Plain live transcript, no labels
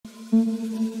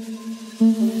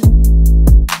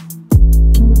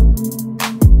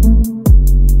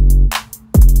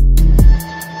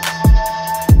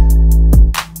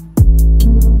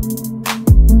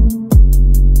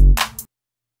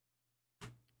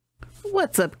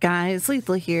What's up, guys?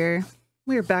 Lethal here.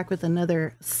 We're back with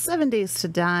another 7 Days to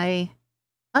Die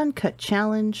Uncut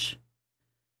challenge.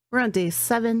 We're on day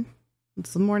 7.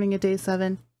 It's the morning of day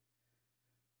 7.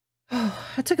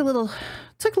 Oh, I took a little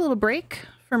break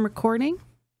from recording.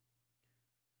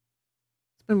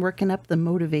 It's been working up the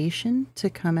motivation to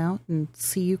come out and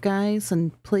see you guys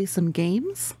and play some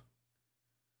games.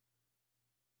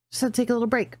 Just had to take a little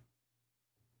break.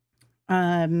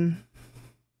 And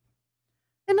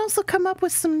also come up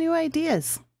with some new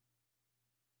ideas.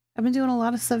 I've been doing a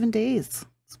lot of 7 days.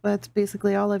 That's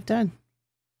basically all I've done.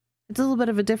 It's a little bit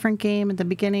of a different game at the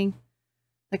beginning.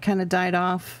 That kind of died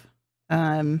off.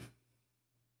 Partially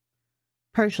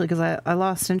because I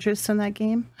lost interest in that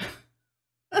game.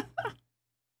 But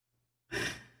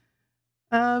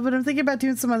I'm thinking about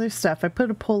doing some other stuff. I put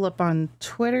a poll up on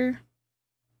Twitter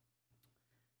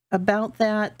about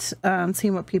that,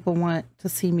 seeing what people want to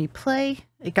see me play.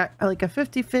 It got like a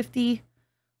 50-50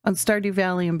 on Stardew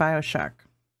Valley and BioShock.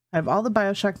 I have all the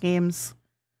BioShock games.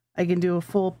 I can do a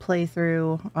full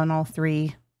playthrough on all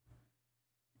 3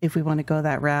 if we want to go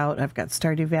that route. I've got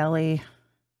Stardew Valley,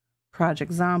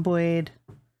 Project Zomboid.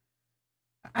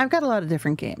 I've got a lot of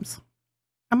different games.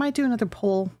 I might do another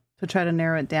poll to try to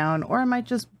narrow it down, or I might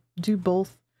just do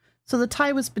both. So the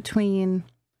tie was between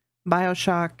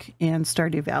BioShock and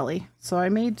Stardew Valley. So I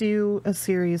may do a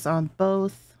series on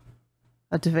both.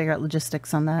 I have to figure out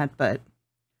logistics on that, but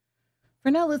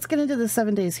for now, let's get into the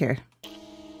 7 days here.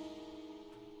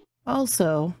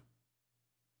 Also,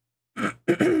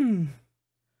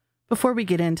 before we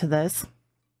get into this,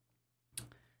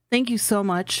 thank you so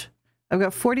much. I've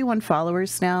got 41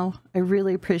 followers now. I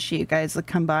really appreciate you guys that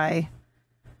come by,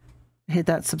 hit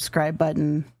that subscribe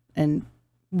button, and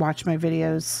watch my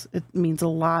videos. It means a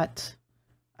lot.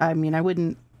 I mean,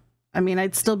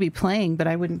 I'd still be playing, but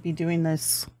I wouldn't be doing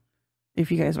this if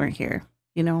you guys weren't here,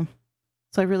 you know?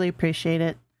 So I really appreciate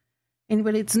it.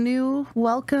 Anybody that's new,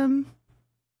 welcome.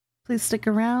 Please stick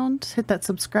around, hit that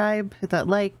subscribe, hit that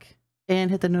like, and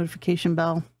hit the notification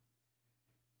bell.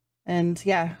 And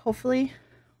yeah, hopefully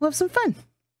we'll have some fun.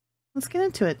 Let's get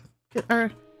into it. Get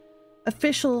our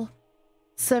official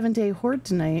 7-day horde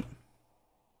tonight.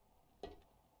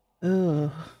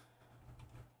 Ugh.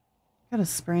 Got a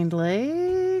sprained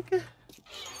leg.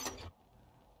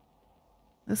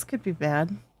 This could be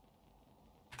bad.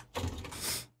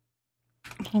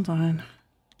 Hold on.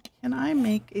 Can I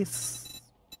make a...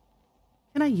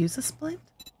 Can I use a splint?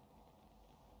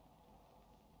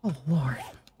 Oh, Lord.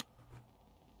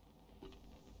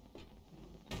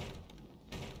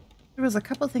 There was a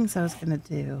couple things I was going to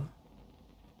do.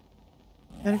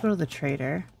 Gotta go to the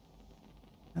trader.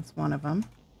 That's one of them.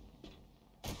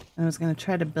 I was going to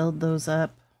try to build those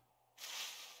up.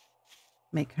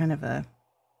 Make kind of a...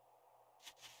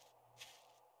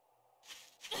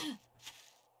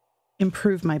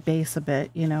 improve my base a bit,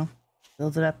 you know?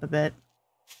 Build it up a bit.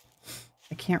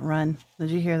 I can't run. Did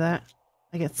you hear that?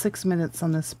 I get 6 minutes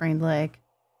on this sprained leg.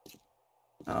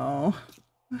 Oh.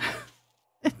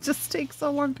 It just takes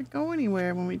so long to go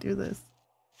anywhere when we do this.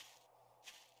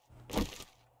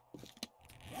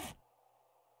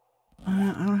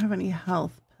 I don't have any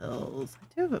health pills. I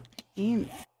do have a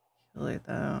painkiller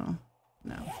though.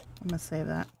 No, I'm gonna save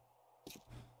that.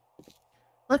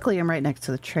 Luckily, I'm right next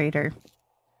to the trader,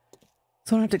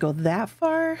 so I don't have to go that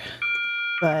far.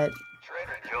 But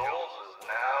Trader Joel's is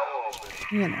now open.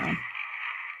 you know,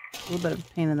 a little bit of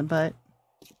a pain in the butt,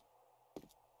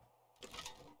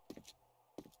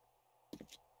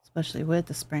 especially with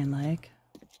the sprained leg.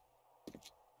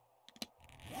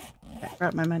 I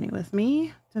brought my money with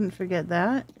me. Didn't forget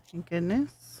that. Thank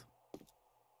goodness.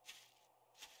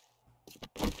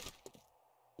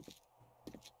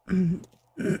 I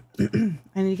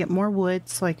need to get more wood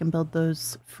so I can build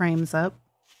those frames up.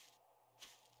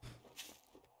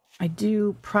 I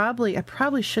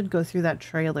probably should go through that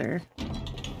trailer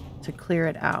to clear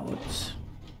it out.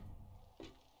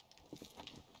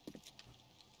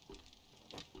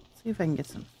 See if I can get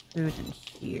some food in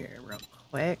here real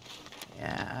quick.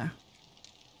 Yeah.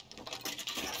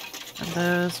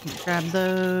 Grab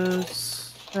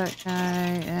those. That guy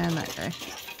and that guy.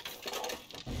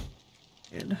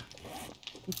 Good.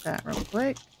 Eat that real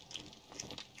quick.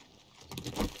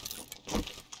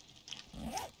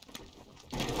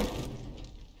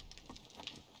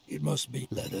 It must be.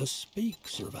 Let us speak,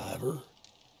 survivor.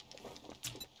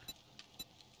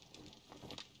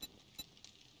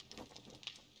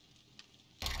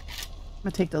 I'm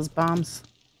gonna take those bombs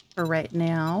for right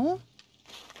now.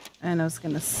 And I was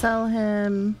gonna sell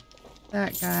him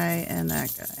that guy and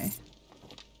that guy.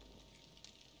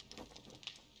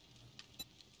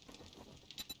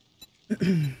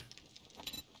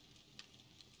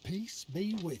 Peace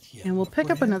be with you. And we'll pick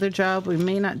up friend. another job. We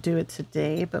may not do it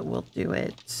today, but we'll do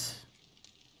it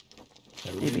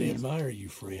I really admire you,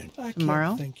 friend. I tomorrow.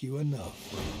 can't thank you enough,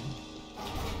 friend.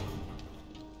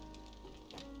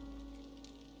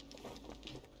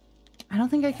 I don't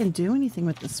think I can do anything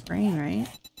with the sprain, right?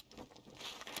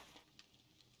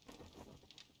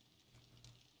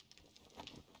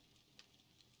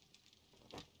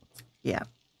 Yeah.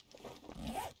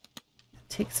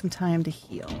 Take some time to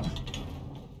heal.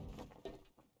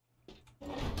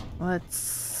 Let's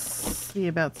see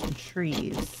about some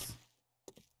trees.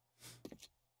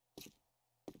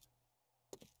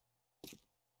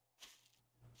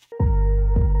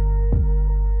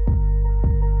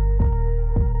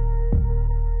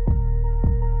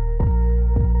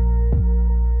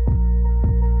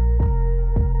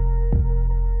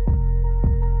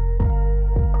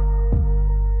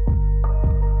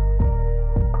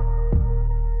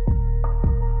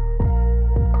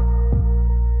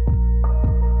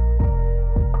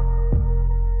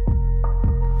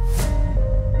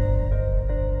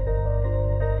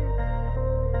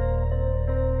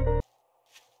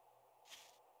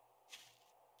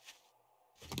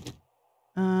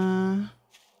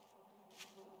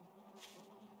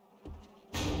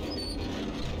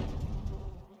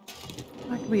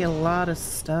 That could be a lot of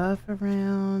stuff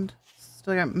around.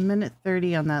 Still got minute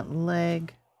 30 on that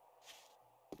leg.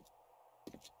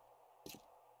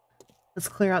 Let's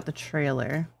clear out the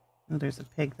trailer. Oh, there's a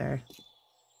pig there.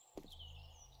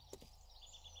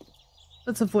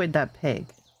 Let's avoid that pig.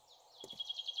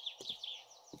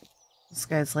 These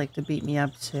guys like to beat me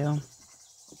up too.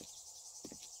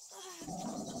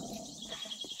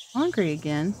 Hungry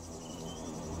again.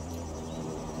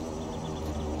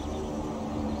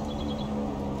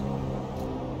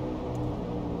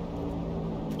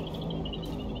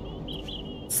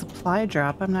 Supply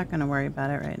drop. I'm not going to worry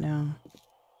about it right now.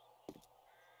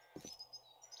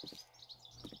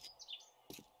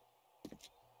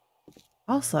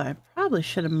 Also, I probably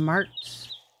should have marked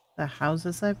the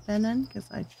houses I've been in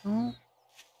because I don't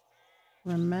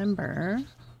remember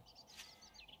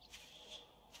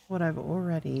what I've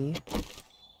already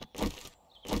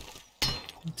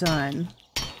done.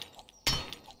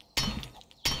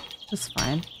 That's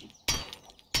fine.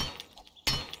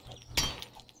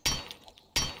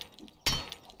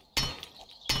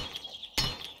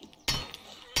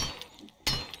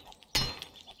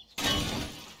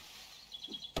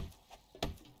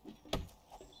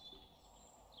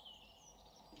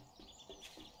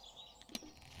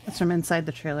 That's from inside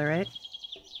the trailer, right?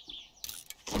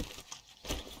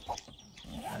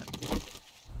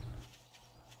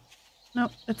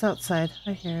 Nope, it's outside.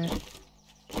 I hear it.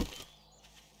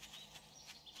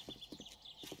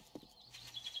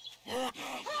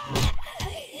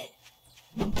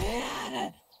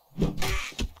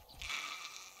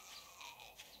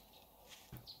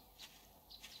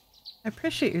 I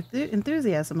appreciate your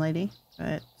enthusiasm, lady,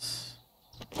 but...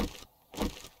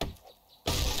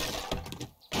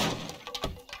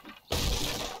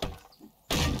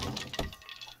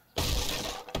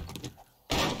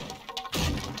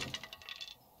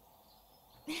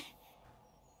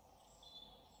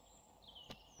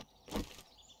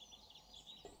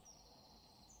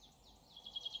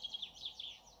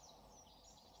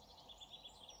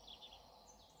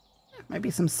 Might be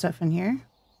some stuff in here.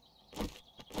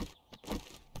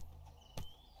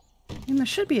 And there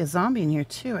should be a zombie in here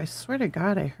too. I swear to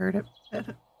God, I heard it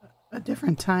at a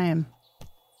different time.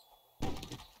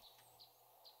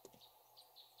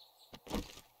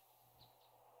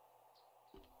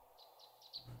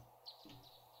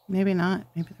 Maybe not.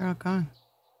 Maybe they're all gone.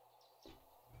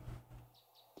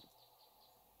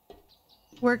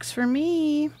 Works for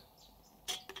me.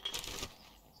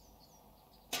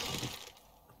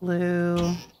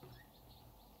 Glue.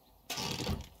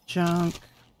 Junk.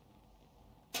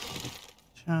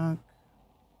 Junk.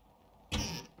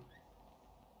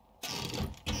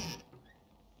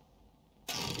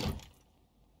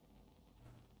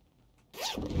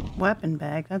 Weapon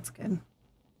bag, that's good.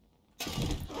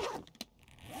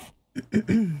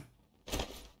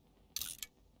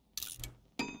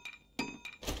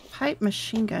 Pipe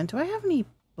machine gun. Do I have any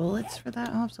bullets for that?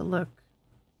 I'll have to look.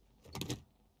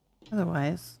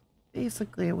 Otherwise,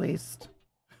 basically a waste.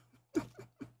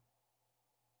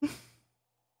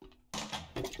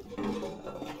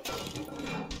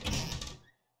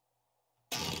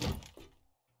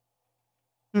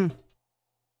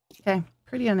 Okay,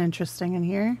 pretty uninteresting in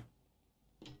here.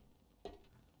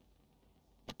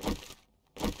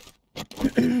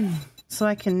 So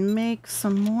I can make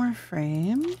some more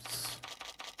frames.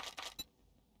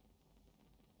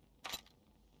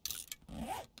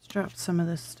 Let's drop some of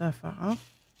this stuff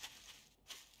off.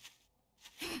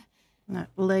 That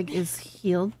leg is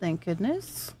healed, thank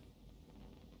goodness.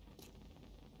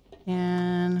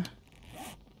 And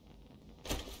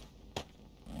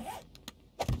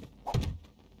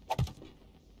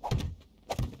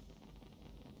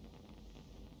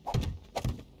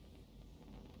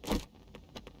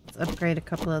let's upgrade a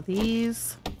couple of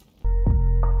these.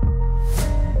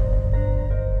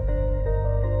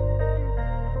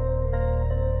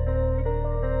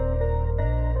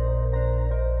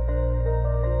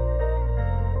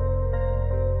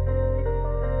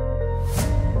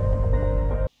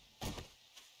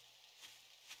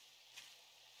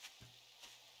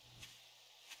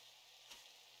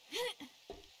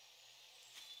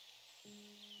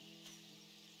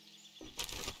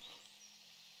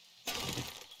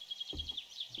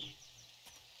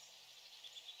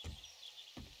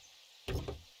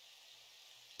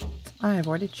 I've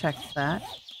already checked that.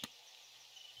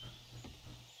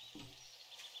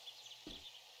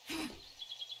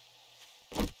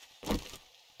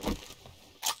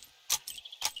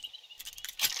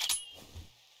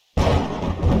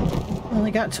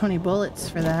 Only got 20 bullets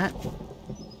for that.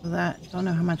 So that, don't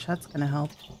know how much that's gonna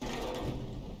help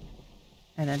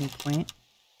at any point.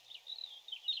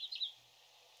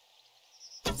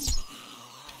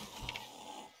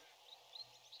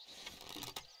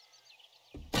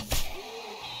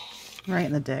 Right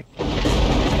in the dick.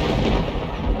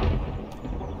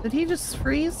 Did he just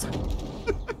freeze?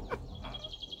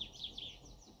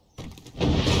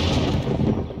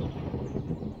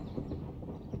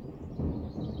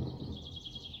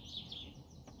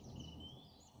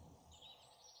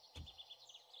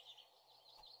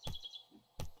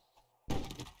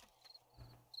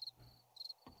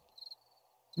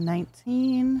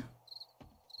 $19.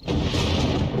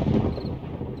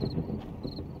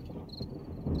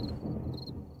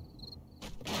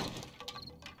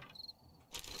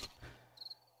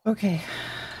 Okay,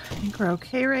 I think we're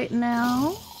okay right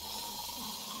now.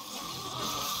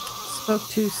 Spoke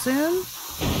too soon.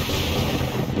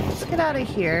 Let's get out of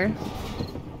here.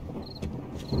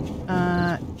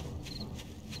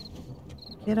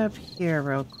 Get up here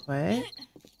real quick.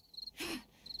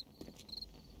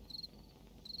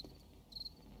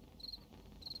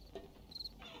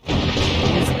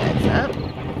 These guys up.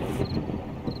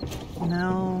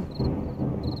 No.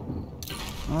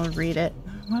 I'll read it.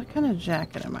 What kind of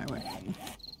jacket am I wearing?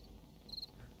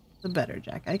 The better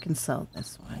jacket. I can sell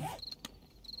this one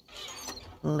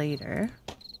later.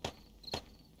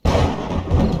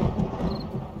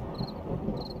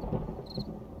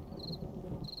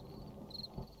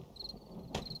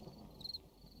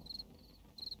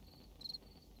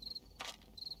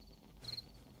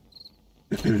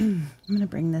 I'm gonna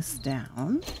bring this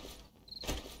down.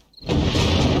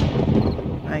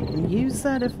 I can use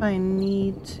that if I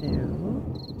need to.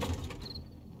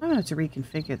 I'm gonna have to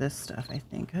reconfigure this stuff, I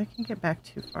think. I can't get back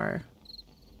too far.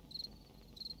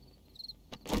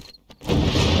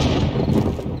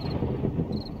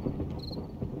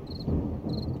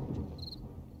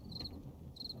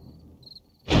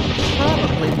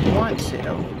 Probably want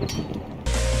to.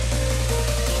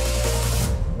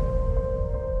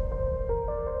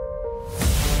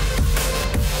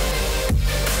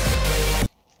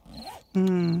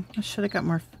 I should have got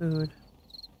more food.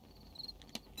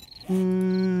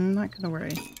 Not gonna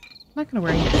worry. Not gonna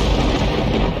worry.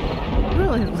 I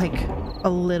really have like a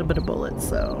little bit of bullets,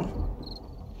 so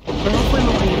but hopefully we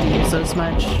won't need to use those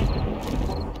much.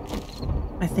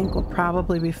 I think we'll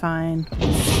probably be fine.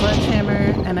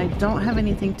 Sledgehammer, and I don't have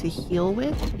anything to heal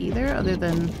with either, other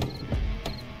than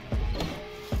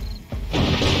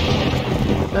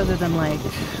like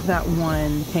that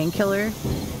one painkiller.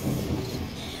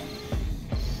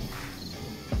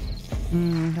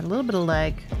 Got a little bit of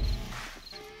leg.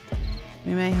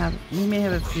 We may have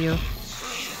a few.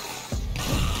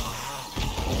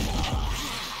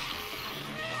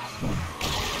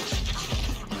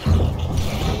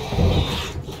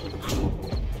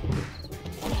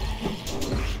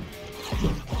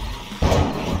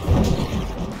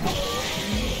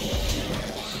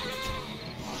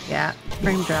 Yeah,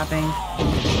 frame dropping.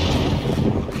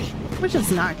 Which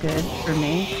is not good for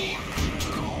me,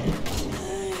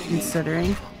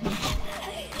 considering.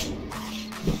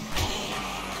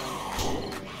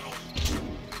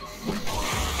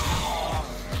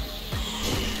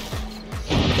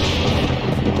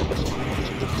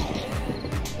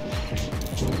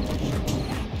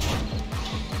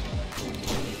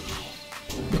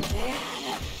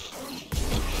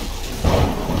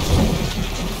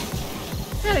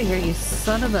 Get out of here, you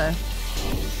son of a...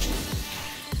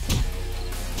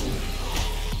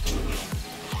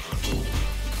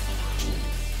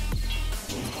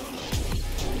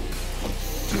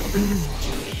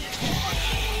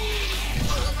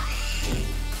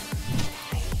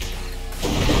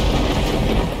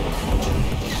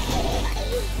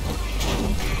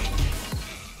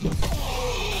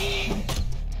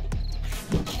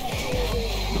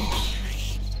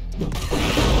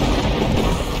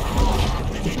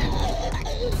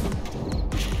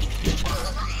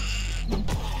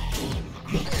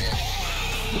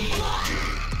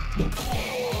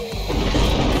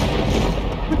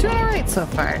 We're doing all right so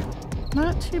far.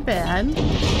 Not too bad.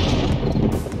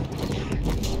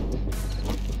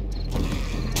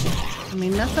 I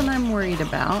mean, nothing I'm worried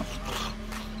about.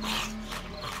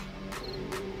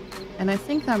 And I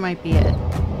think that might be it.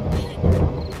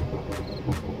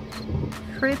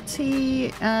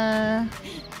 Pretty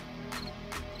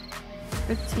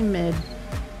mid.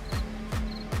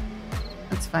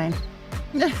 That's fine.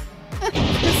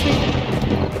 Gives me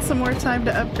some more time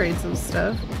to upgrade some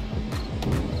stuff.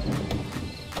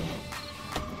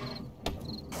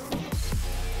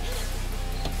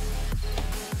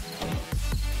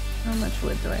 How much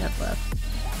wood do I have left?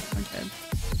 Okay.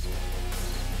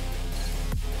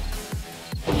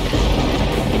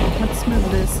 Let's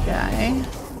move this guy.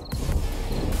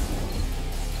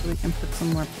 So we can put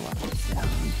some more blocks down.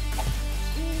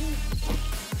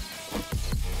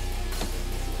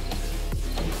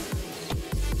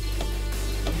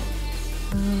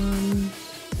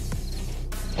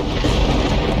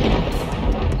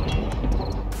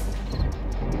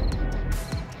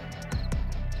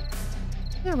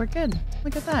 Yeah, we're good.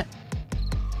 Look at that.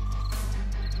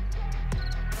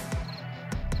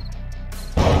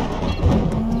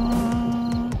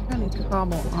 Kind of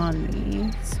cobble on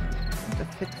these. I have to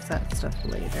fix that stuff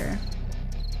later.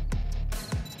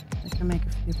 I can make a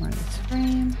few more of these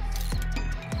frames.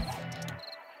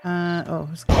 Oh,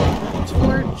 let's get that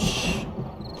torch.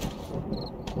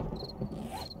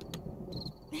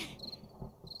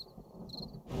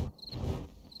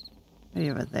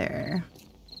 Way over there.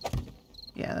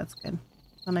 Yeah, that's good.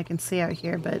 Then I can see out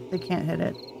here, but they can't hit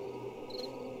it.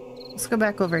 Let's go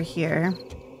back over here.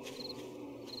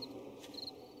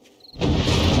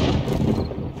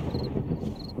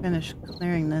 Finish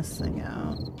clearing this thing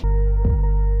out.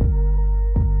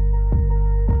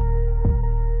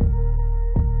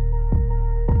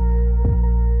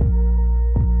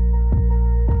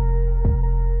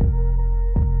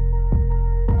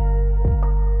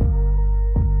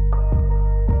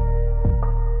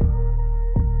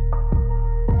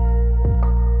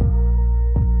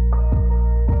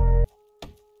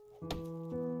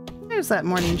 There's that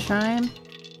morning chime.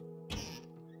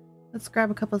 Let's grab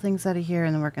a couple things out of here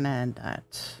and then we're gonna end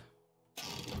that.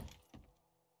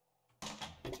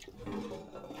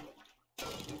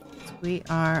 So we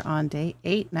are on day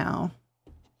 8 now.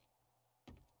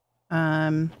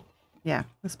 Yeah,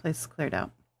 this place is cleared out.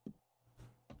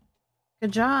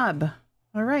 Good job.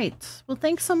 All right. Well,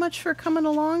 thanks so much for coming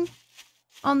along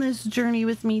on this journey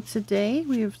with me today.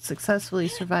 We have successfully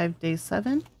survived day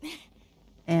 7.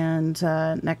 And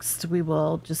next we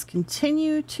will just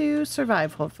continue to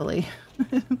survive, hopefully.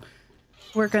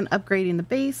 Work on upgrading the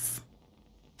base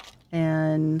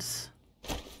and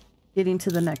getting to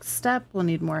the next step. We'll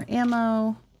need more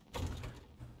ammo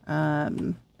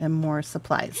and more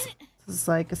supplies. This is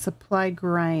like a supply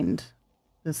grind,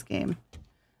 this game.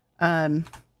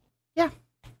 Yeah.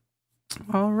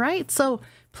 All right. So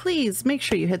please make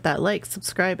sure you hit that like,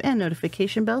 subscribe, and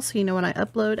notification bell so you know when I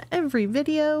upload every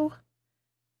video.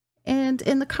 And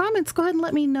in the comments, go ahead and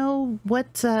let me know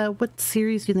what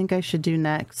series you think I should do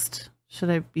next.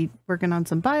 Should I be working on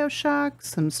some BioShock,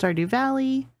 some Stardew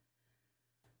Valley,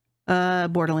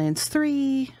 Borderlands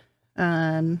 3,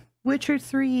 Witcher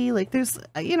 3? Like, there's,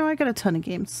 you know, I got a ton of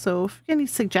games. So if you have any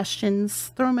suggestions,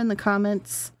 throw them in the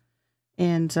comments.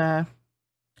 And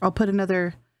I'll put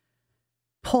another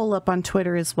poll up on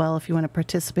Twitter as well if you want to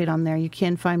participate on there. You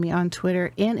can find me on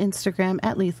Twitter and Instagram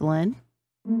at LethalN.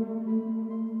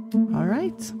 All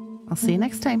right. I'll see you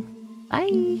next time.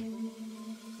 Bye.